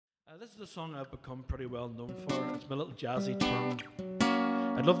This is a song I've become pretty well known for. It's my little jazzy turn.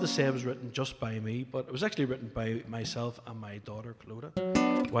 I'd love to say it was written just by me, but it was actually written by myself and my daughter,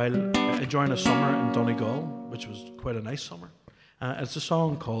 Clodagh, while enjoying a summer in Donegal, which was quite a nice summer. It's a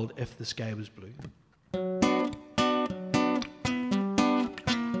song called If the Sky Was Blue.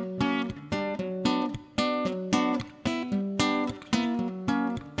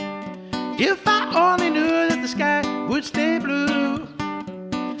 If I only knew that the sky would stay blue,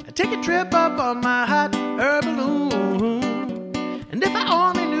 I'd take a trip up on my hot air balloon. And if I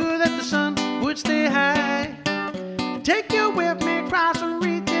only knew that the sun would stay high, I'd take you with me across the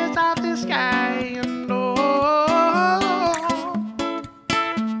reaches of the sky. And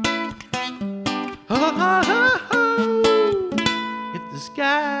if the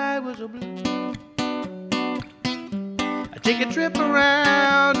sky was a blue, I'd take a trip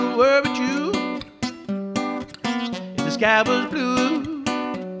around the world with you. If the sky was blue,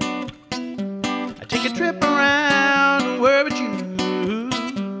 I'd take a trip around the world with you.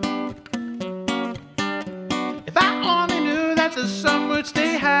 If I only knew that the sun would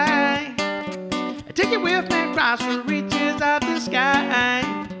stay high, I'd take you with me across the reaches of the sky.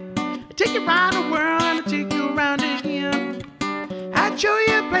 I'd take you around the world and I'd take you around again. I'd show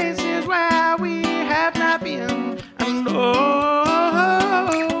you places where we have not been. And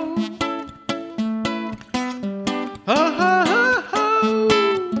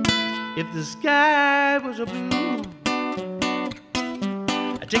if the sky was a blue,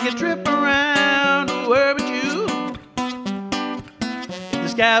 I'd take a trip around the world with you. If the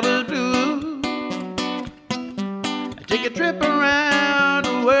sky was blue, I'd take a trip around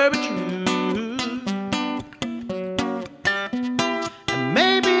the world with you. And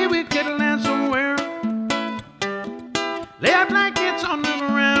maybe we could land somewhere, lay our blankets on the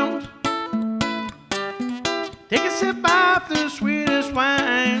ground, take a sip of the sweetest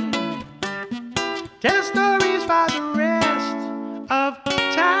wine, tell stories for the rest of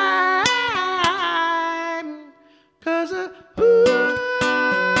time. 'Cause if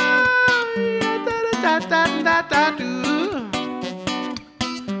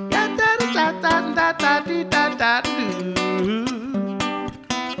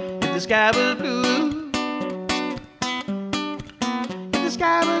the sky was blue, if the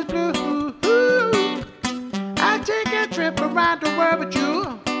sky was blue, I'd take a trip around the world with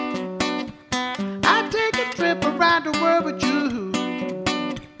you. I'd take a trip around the world with you.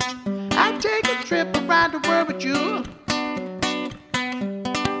 I'd take a trip around the world with you.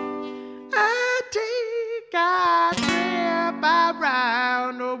 I'd take a trip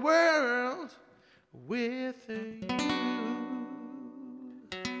around the world with you.